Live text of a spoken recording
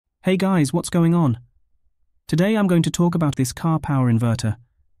Hey guys, what's going on? Today I'm going to talk about this car power inverter.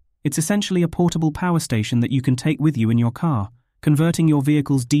 It's essentially a portable power station that you can take with you in your car, converting your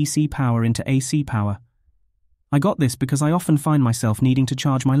vehicle's DC power into AC power. I got this because I often find myself needing to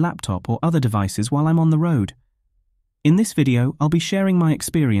charge my laptop or other devices while I'm on the road. In this video, I'll be sharing my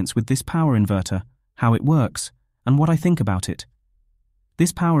experience with this power inverter, how it works, and what I think about it.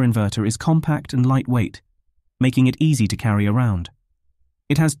 This power inverter is compact and lightweight, making it easy to carry around.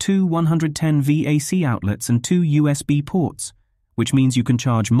 It has two 110V AC outlets and two USB ports, which means you can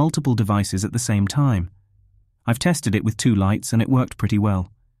charge multiple devices at the same time. I've tested it with two lights and it worked pretty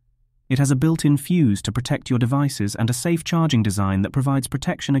well. It has a built-in fuse to protect your devices and a safe charging design that provides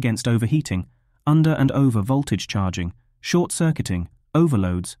protection against overheating, under and over voltage charging, short-circuiting,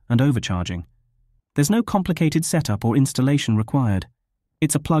 overloads, and overcharging. There's no complicated setup or installation required.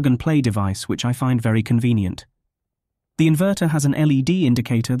 It's a plug-and-play device which I find very convenient. The inverter has an LED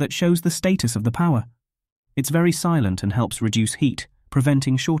indicator that shows the status of the power. It's very silent and helps reduce heat,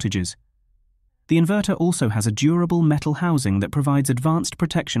 preventing shortages. The inverter also has a durable metal housing that provides advanced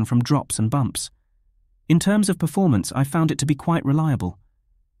protection from drops and bumps. In terms of performance, I found it to be quite reliable.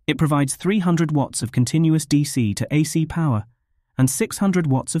 It provides 300 watts of continuous DC to AC power and 600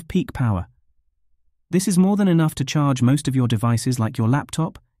 watts of peak power. This is more than enough to charge most of your devices like your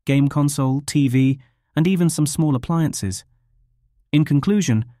laptop, game console, TV, and even some small appliances. In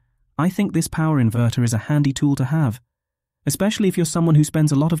conclusion, I think this power inverter is a handy tool to have, especially if you're someone who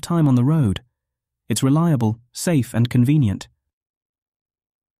spends a lot of time on the road. It's reliable, safe, and convenient.